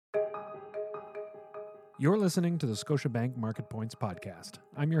You're listening to the Scotiabank Market Points podcast.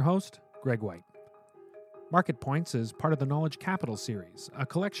 I'm your host, Greg White. Market Points is part of the Knowledge Capital series, a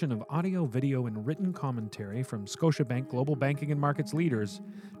collection of audio, video, and written commentary from Scotiabank Global Banking and Markets leaders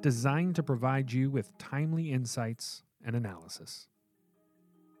designed to provide you with timely insights and analysis.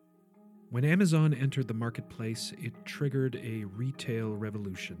 When Amazon entered the marketplace, it triggered a retail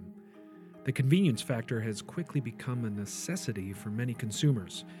revolution. The convenience factor has quickly become a necessity for many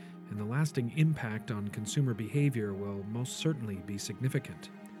consumers, and the lasting impact on consumer behavior will most certainly be significant.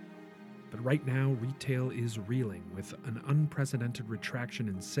 But right now, retail is reeling with an unprecedented retraction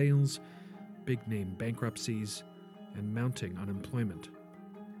in sales, big-name bankruptcies, and mounting unemployment.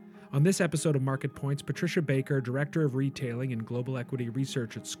 On this episode of Market Points, Patricia Baker, Director of Retailing and Global Equity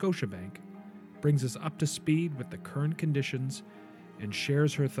Research at Scotiabank, brings us up to speed with the current conditions and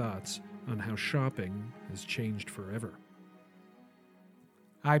shares her thoughts on how shopping has changed forever.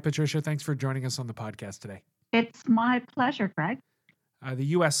 Hi, Patricia. Thanks for joining us on the podcast today. It's my pleasure, Greg. The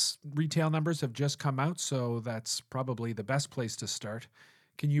U.S. retail numbers have just come out, so that's probably the best place to start.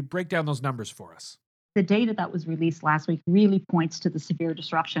 Can you break down those numbers for us? The data that was released last week really points to the severe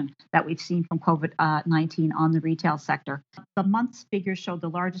disruption that we've seen from COVID-19 on the retail sector. The month's figures showed the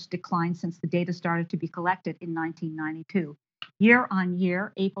largest decline since the data started to be collected in 1992. Year on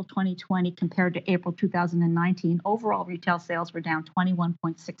year, April 2020 compared to April 2019, overall retail sales were down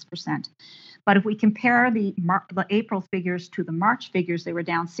 21.6%. But if we compare the April figures to the March figures, they were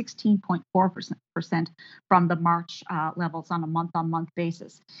down 16.4% from the March levels on a month-on-month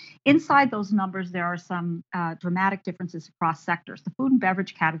basis. Inside those numbers, there are some dramatic differences across sectors. The food and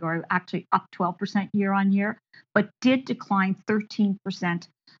beverage category actually up 12% year on year, but did decline 13%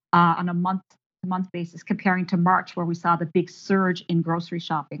 on a month-to-month basis, comparing to March, where we saw the big surge in grocery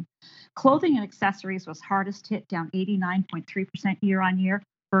shopping. Clothing and accessories was hardest hit, down 89.3% year on year.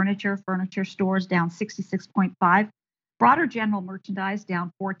 Furniture stores down 66.5%. Broader general merchandise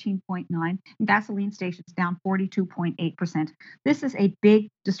down 14.9%, and gasoline stations down 42.8%. This is a big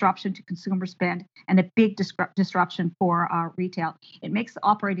disruption to consumer spend and a big disruption for retail. It makes the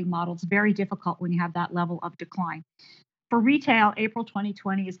operating models very difficult when you have that level of decline. For retail, April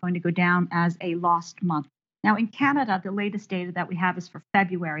 2020 is going to go down as a lost month. Now, in Canada, the latest data that we have is for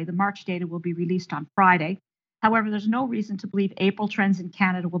February. The March data will be released on Friday. However, there's no reason to believe April trends in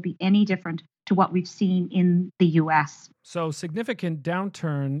Canada will be any different to what we've seen in the U.S. So, significant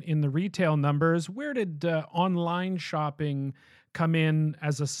downturn in the retail numbers. Where did online shopping come in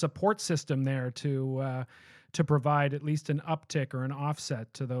as a support system there to provide at least an uptick or an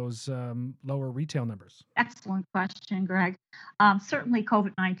offset to those lower retail numbers? Excellent question, Greg. Certainly,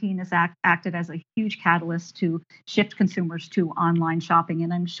 COVID-19 has acted as a huge catalyst to shift consumers to online shopping.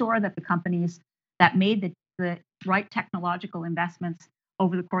 And I'm sure that the companies that made the right technological investments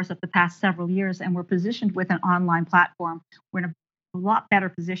over the course of the past several years and were positioned with an online platform were in a lot better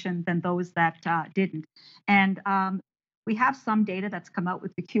position than those that didn't. And we have some data that's come out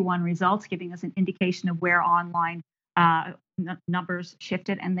with the Q1 results, giving us an indication of where online numbers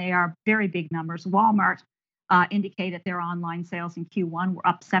shifted, and they are very big numbers. Walmart indicated their online sales in Q1 were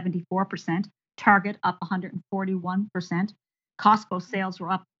up 74%, Target up 141%, Costco sales were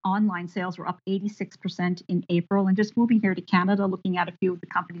up, online sales were up 86% in April. And just moving here to Canada, looking at a few of the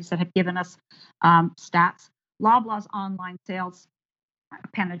companies that have given us stats, Loblaw's online sales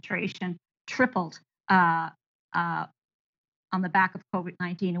penetration tripled on the back of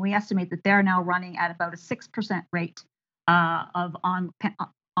COVID-19. And we estimate that they're now running at about a 6% rate of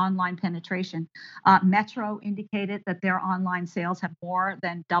online penetration. Metro indicated that their online sales have more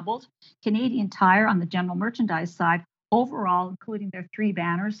than doubled. Canadian Tire on the general merchandise side, overall, including their three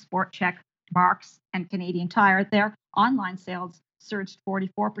banners, Sport Chek, Mark's, and Canadian Tire, their online sales surged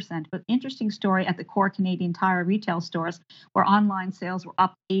 44%. But interesting story at the core Canadian Tire retail stores, where online sales were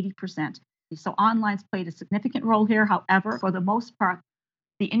up 80%. So online's played a significant role here. However, for the most part,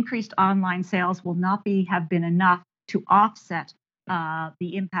 the increased online sales will not have been enough to offset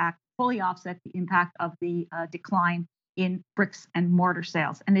fully offset the impact of the decline in bricks and mortar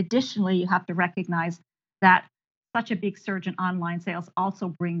sales. And additionally, you have to recognize that such a big surge in online sales also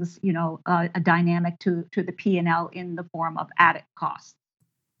brings, a dynamic to the P&L in the form of added costs.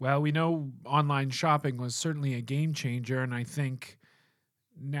 Well, we know online shopping was certainly a game changer, and I think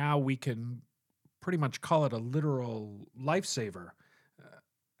now we can pretty much call it a literal lifesaver.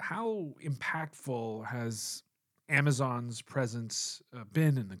 How impactful has Amazon's presence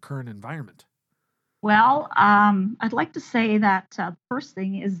been in the current environment? Well, I'd like to say that the first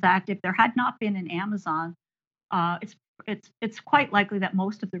thing is that if there had not been an Amazon, it's quite likely that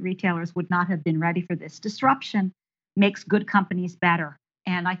most of the retailers would not have been ready for this. Disruption makes good companies better.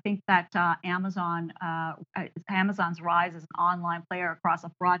 And I think that Amazon's rise as an online player across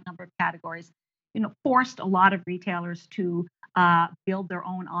a broad number of categories, forced a lot of retailers to build their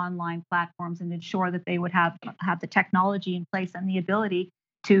own online platforms and ensure that they would have the technology in place and the ability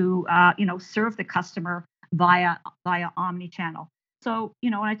to serve the customer via omni-channel. So,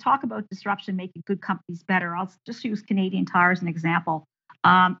 when I talk about disruption making good companies better, I'll just use Canadian Tire as an example.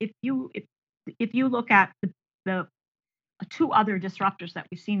 If you look at the two other disruptors that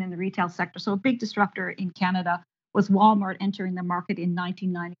we've seen in the retail sector. So a big disruptor in Canada was Walmart entering the market in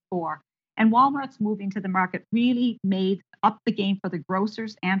 1994. And Walmart's moving to the market really made up the game for the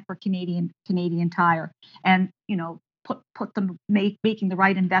grocers and for Canadian Tire. And put them making the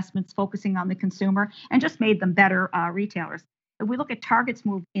right investments, focusing on the consumer, and just made them better retailers. If we look at Target's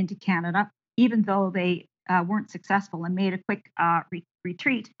move into Canada, even though they weren't successful and made a quick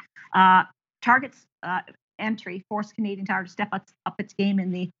retreat, Target's entry forced Canadian Tire to step up its game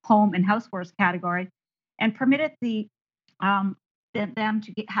in the home and housewares category, and permitted them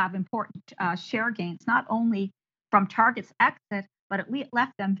to have important share gains, not only from Target's exit, but it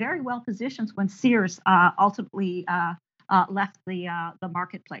left them very well positioned when Sears ultimately left the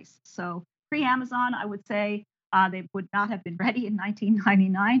marketplace. So pre-Amazon, I would say they would not have been ready in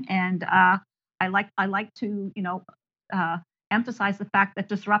 1999, and I like to emphasize the fact that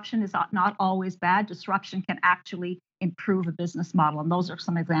disruption is not always bad. Disruption can actually improve a business model, and those are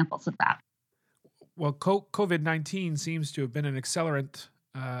some examples of that. Well, COVID-19 seems to have been an accelerant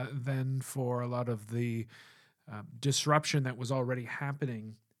then for a lot of the disruption that was already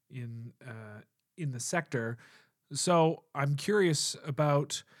happening in the sector. So I'm curious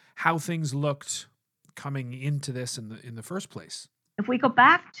about how things looked coming into this in the first place. If we go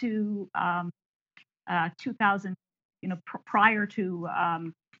back to 2000, prior to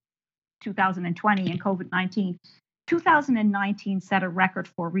 2020 and COVID-19, 2019 set a record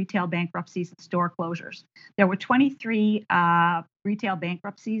for retail bankruptcies and store closures. There were 23 retail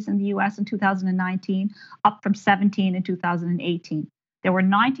bankruptcies in the U.S. in 2019, up from 17 in 2018. There were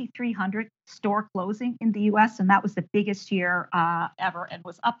 9,300 store closing in the U.S., and that was the biggest year ever, and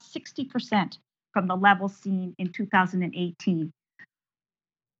was up 60% from the level seen in 2018.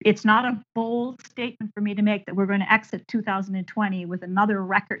 It's not a bold statement for me to make that we're going to exit 2020 with another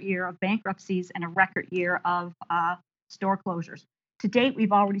record year of bankruptcies and a record year of store closures. To date,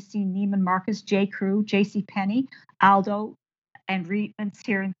 we've already seen Neiman Marcus, J.Crew, JCPenney, Aldo, and Reitmans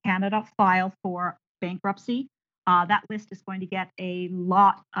here in Canada file for bankruptcy. That list is going to get a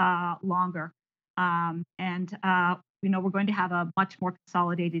lot longer. We're going to have a much more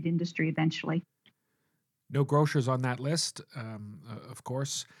consolidated industry eventually. No grocers on that list, of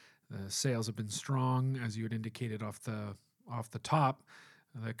course. The sales have been strong, as you had indicated off the top.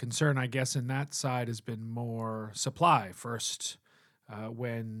 The concern, I guess, in that side has been more supply. First,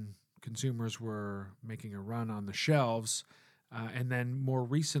 when consumers were making a run on the shelves, and then more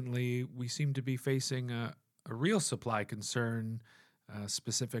recently, we seem to be facing a real supply concern,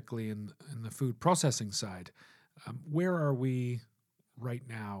 specifically in the food processing side. Where are we right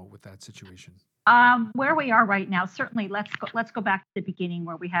now with that situation? Where we are right now, certainly let's go back to the beginning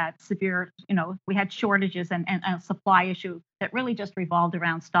where we had severe, we had shortages and a supply issue that really just revolved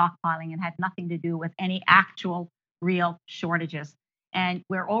around stockpiling and had nothing to do with any actual real shortages. And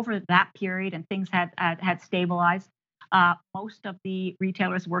we're over that period and things had stabilized. Most of the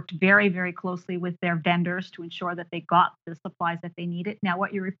retailers worked very, very closely with their vendors to ensure that they got the supplies that they needed. Now,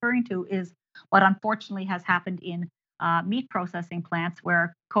 what you're referring to is what unfortunately has happened in meat processing plants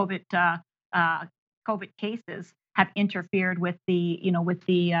where COVID cases have interfered with the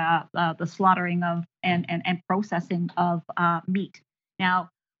slaughtering of and processing of meat. Now,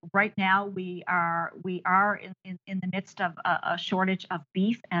 right now we are in the midst of a shortage of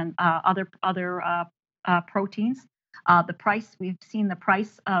beef and other proteins. We've seen the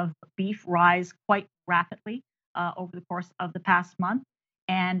price of beef rise quite rapidly over the course of the past month,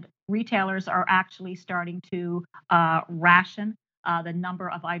 and retailers are actually starting to ration the number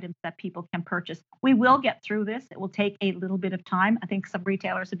of items that people can purchase. We will get through this. It will take a little bit of time. I think some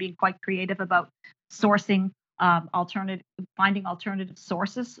retailers are being quite creative about sourcing finding alternative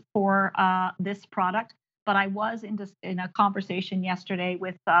sources for this product. But I was in a conversation yesterday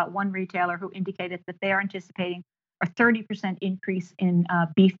with one retailer who indicated that they are anticipating a 30% increase in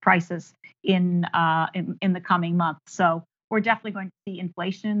beef prices in the coming months. So we're definitely going to see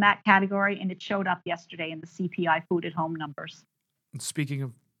inflation in that category, and it showed up yesterday in the CPI food at home numbers. Speaking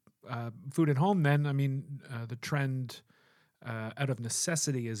of food at home, then, I mean, the trend out of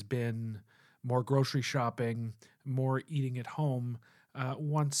necessity has been more grocery shopping, more eating at home.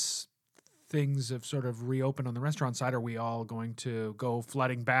 Once things have sort of reopened on the restaurant side, are we all going to go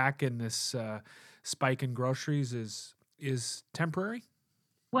flooding back, and this spike in groceries is temporary?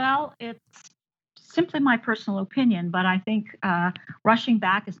 Well, it's simply my personal opinion, but I think rushing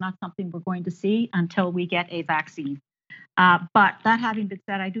back is not something we're going to see until we get a vaccine. But that having been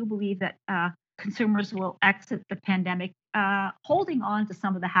said, I do believe that consumers will exit the pandemic holding on to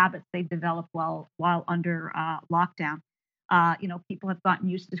some of the habits they've developed while under lockdown. People have gotten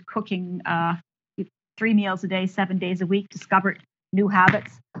used to cooking 3 meals a day, 7 days a week, discovered new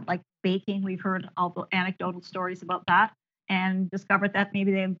habits like baking. We've heard all the anecdotal stories about that, and discovered that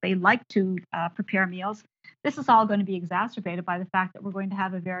maybe they like to prepare meals. This is all going to be exacerbated by the fact that we're going to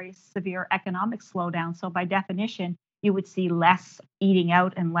have a very severe economic slowdown. So, by definition, you would see less eating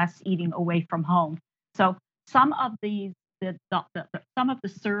out and less eating away from home. So, some of some of the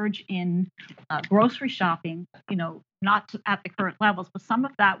surge in grocery shopping, not at the current levels, but some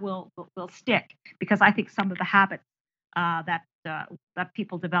of that will stick, because I think some of the habits that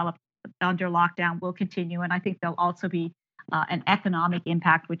people develop under lockdown will continue, and I think there'll also be an economic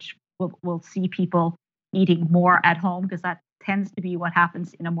impact, which will see people eating more at home, because that tends to be what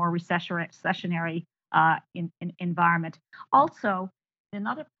happens in a more recessionary environment. Also,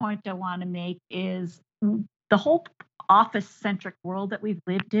 another point I want to make is the whole office-centric world that we've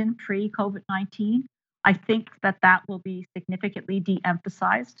lived in pre-COVID-19. I think that will be significantly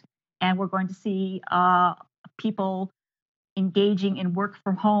de-emphasized, and we're going to see people engaging in work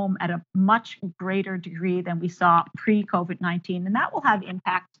from home at a much greater degree than we saw pre-COVID-19. And that will have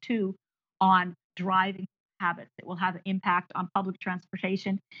impacts too on driving habits. It will have an impact on public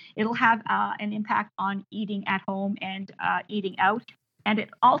transportation. It'll have an impact on eating at home and eating out. And it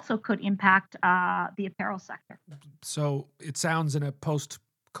also could impact the apparel sector. So it sounds, in a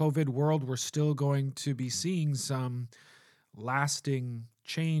post-COVID world, we're still going to be seeing some lasting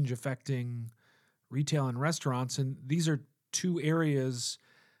change affecting retail and restaurants. And these are two areas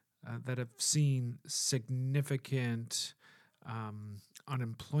that have seen significant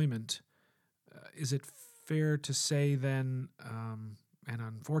unemployment. Is it fair to say then, and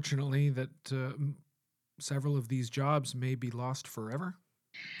unfortunately, that several of these jobs may be lost forever?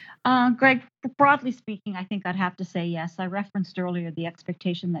 Greg, broadly speaking, I think I'd have to say yes. I referenced earlier the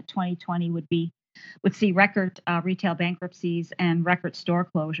expectation that 2020 would see record retail bankruptcies and record store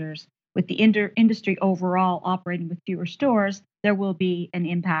closures. With the industry overall operating with fewer stores, there will be an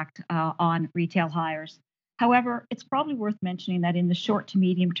impact on retail hires. However, it's probably worth mentioning that in the short to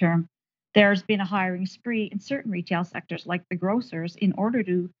medium term, there's been a hiring spree in certain retail sectors like the grocers in order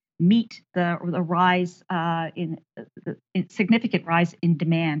to meet the rise in significant rise in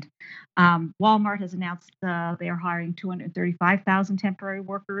demand. Walmart has announced they are hiring 235,000 temporary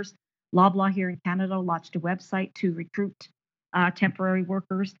workers. Loblaw here in Canada launched a website to recruit temporary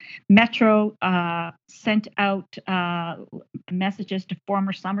workers. Metro sent out messages to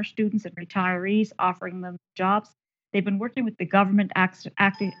former summer students and retirees offering them jobs. They've been working with the government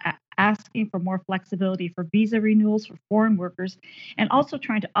asking for more flexibility for visa renewals for foreign workers, and also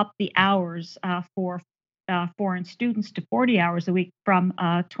trying to up the hours for foreign students to 40 hours a week from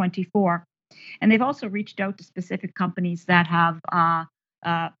 24. And they've also reached out to specific companies that have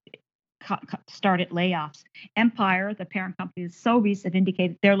started layoffs. Empire, the parent company of Sobeys, have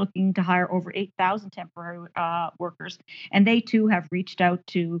indicated they're looking to hire over 8,000 temporary workers, and they too have reached out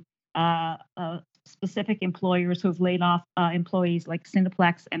to specific employers who have laid off employees like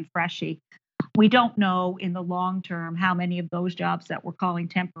Cineplex and Freshii. We don't know in the long term how many of those jobs that we're calling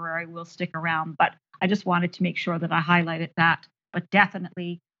temporary will stick around, but I just wanted to make sure that I highlighted that. But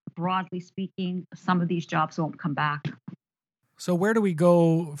definitely, broadly speaking, some of these jobs won't come back. So where do we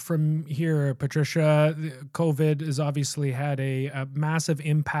go from here, Patricia? COVID has obviously had a massive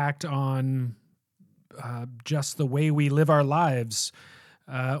impact on just the way we live our lives.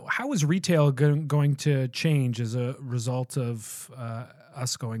 How is retail going to change as a result of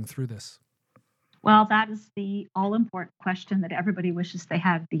us going through this? Well, that is the all-important question that everybody wishes they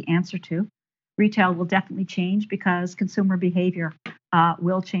had the answer to. Retail will definitely change because consumer behavior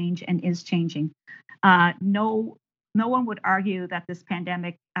will change and is changing. No one would argue that this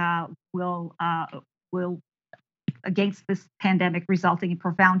pandemic will against this pandemic resulting in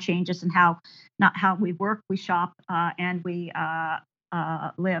profound changes in how we work, we shop, and we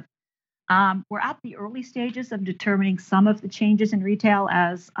live. We're at the early stages of determining some of the changes in retail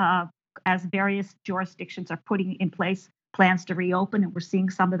as various jurisdictions are putting in place plans to reopen, and we're seeing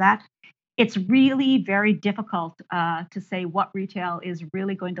some of that. It's really very difficult to say what retail is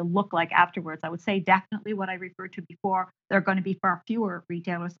really going to look like afterwards. I would say definitely what I referred to before, there are going to be far fewer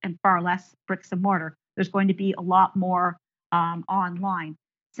retailers and far less bricks and mortar. There's going to be a lot more online.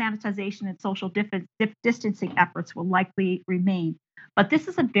 sanitization and social distancing efforts will likely remain. But this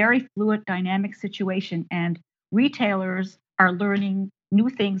is a very fluid, dynamic situation, and retailers are learning new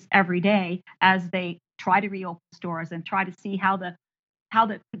things every day as they try to reopen stores and try to see how the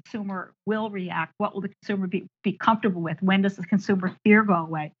consumer will react. What will the consumer be comfortable with? When does the consumer fear go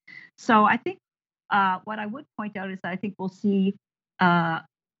away? So I think what I would point out is that I think we'll see a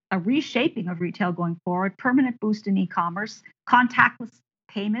reshaping of retail going forward, permanent boost in e-commerce, contactless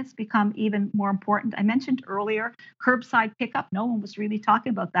payments become even more important. I mentioned earlier curbside pickup. No one was really talking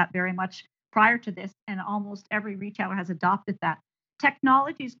about that very much prior to this, and almost every retailer has adopted that.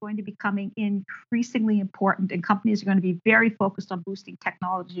 Technology is going to be becoming increasingly important, and companies are going to be very focused on boosting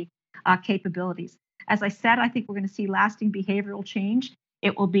technology capabilities. As I said, I think we're going to see lasting behavioral change.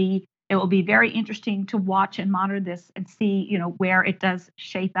 It will be very interesting to watch and monitor this and see, where it does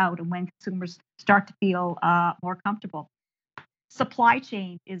shape out and when consumers start to feel more comfortable. Supply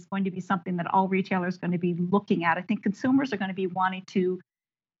chain is going to be something that all retailers are going to be looking at. I think consumers are going to be wanting to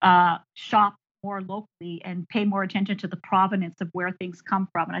shop more locally and pay more attention to the provenance of where things come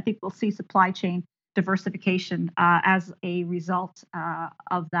from. And I think we'll see supply chain diversification as a result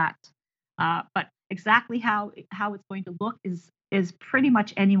of that. But exactly how it's going to look is pretty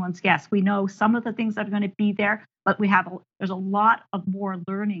much anyone's guess. We know some of the things that are going to be there, but there's a lot of more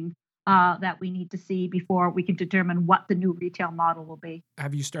learning that we need to see before we can determine what the new retail model will be.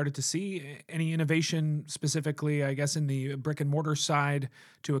 Have you started to see any innovation specifically, I guess, in the brick and mortar side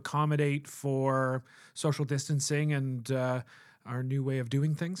to accommodate for social distancing and our new way of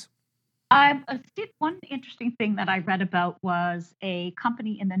doing things? One interesting thing that I read about was a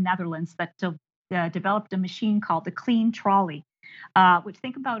company in the Netherlands that developed a machine called the Clean Trolley, which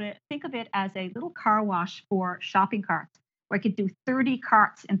think of it as a little car wash for shopping carts, where it could do 30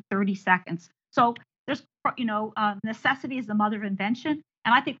 carts in 30 seconds. So there's, necessity is the mother of invention,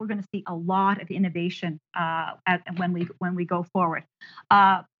 and I think we're going to see a lot of innovation when we go forward.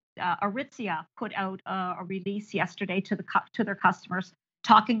 Aritzia put out a release yesterday to their customers,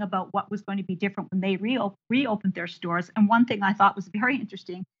 talking about what was going to be different when they reopened their stores. And one thing I thought was very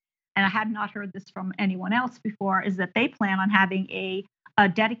interesting, and I had not heard this from anyone else before, is that they plan on having a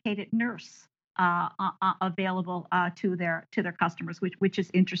dedicated nurse available to their customers, which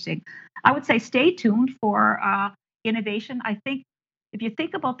is interesting. I would say stay tuned for innovation. I think if you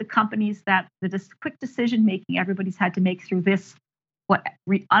think about the companies that the quick decision making everybody's had to make through this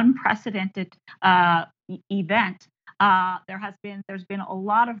unprecedented event, there's been a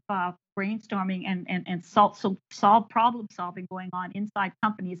lot of brainstorming and problem solving going on inside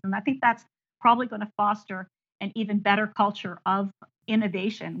companies, and I think that's probably going to foster an even better culture of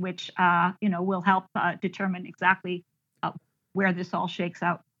innovation, which will help determine exactly where this all shakes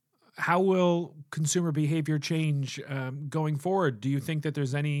out. How will consumer behavior change going forward? Do you think that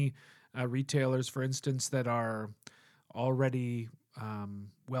there's any retailers, for instance, that are already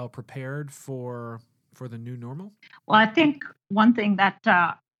well prepared for the new normal? Well, I think one thing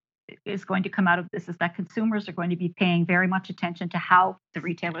that is going to come out of this is that consumers are going to be paying very much attention to how the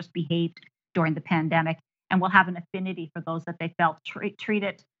retailers behaved during the pandemic, and will have an affinity for those that they felt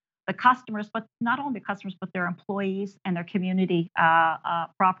treated the customers, but not only the customers, but their employees and their community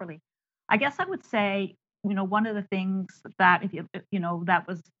properly. I guess I would say, one of the things that that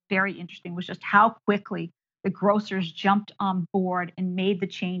was very interesting was just how quickly the grocers jumped on board and made the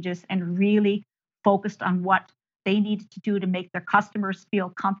changes and really focused on what they needed to do to make their customers feel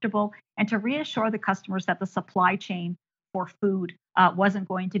comfortable and to reassure the customers that the supply chain for food wasn't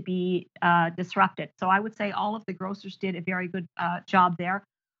going to be disrupted. So I would say all of the grocers did a very good job there.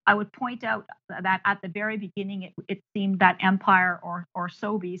 I would point out that at the very beginning, it seemed that Empire or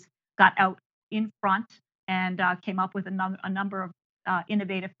Sobeys got out in front and came up with a number of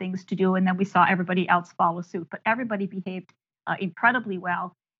innovative things to do, and then we saw everybody else follow suit. But everybody behaved incredibly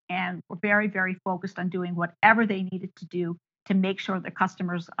well and were very, very focused on doing whatever they needed to do to make sure the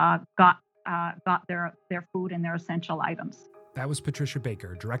customers got their food and their essential items. That was Patricia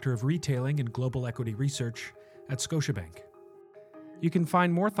Baker, Director of Retailing and Global Equity Research at Scotiabank. You can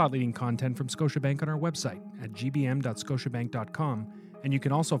find more thought-leading content from Scotiabank on our website at gbm.scotiabank.com, and you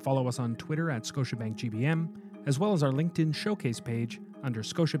can also follow us on Twitter at ScotiabankGBM, as well as our LinkedIn showcase page under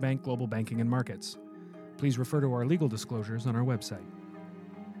Scotiabank Global Banking and Markets. Please refer to our legal disclosures on our website.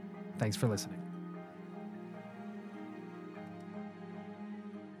 Thanks for listening.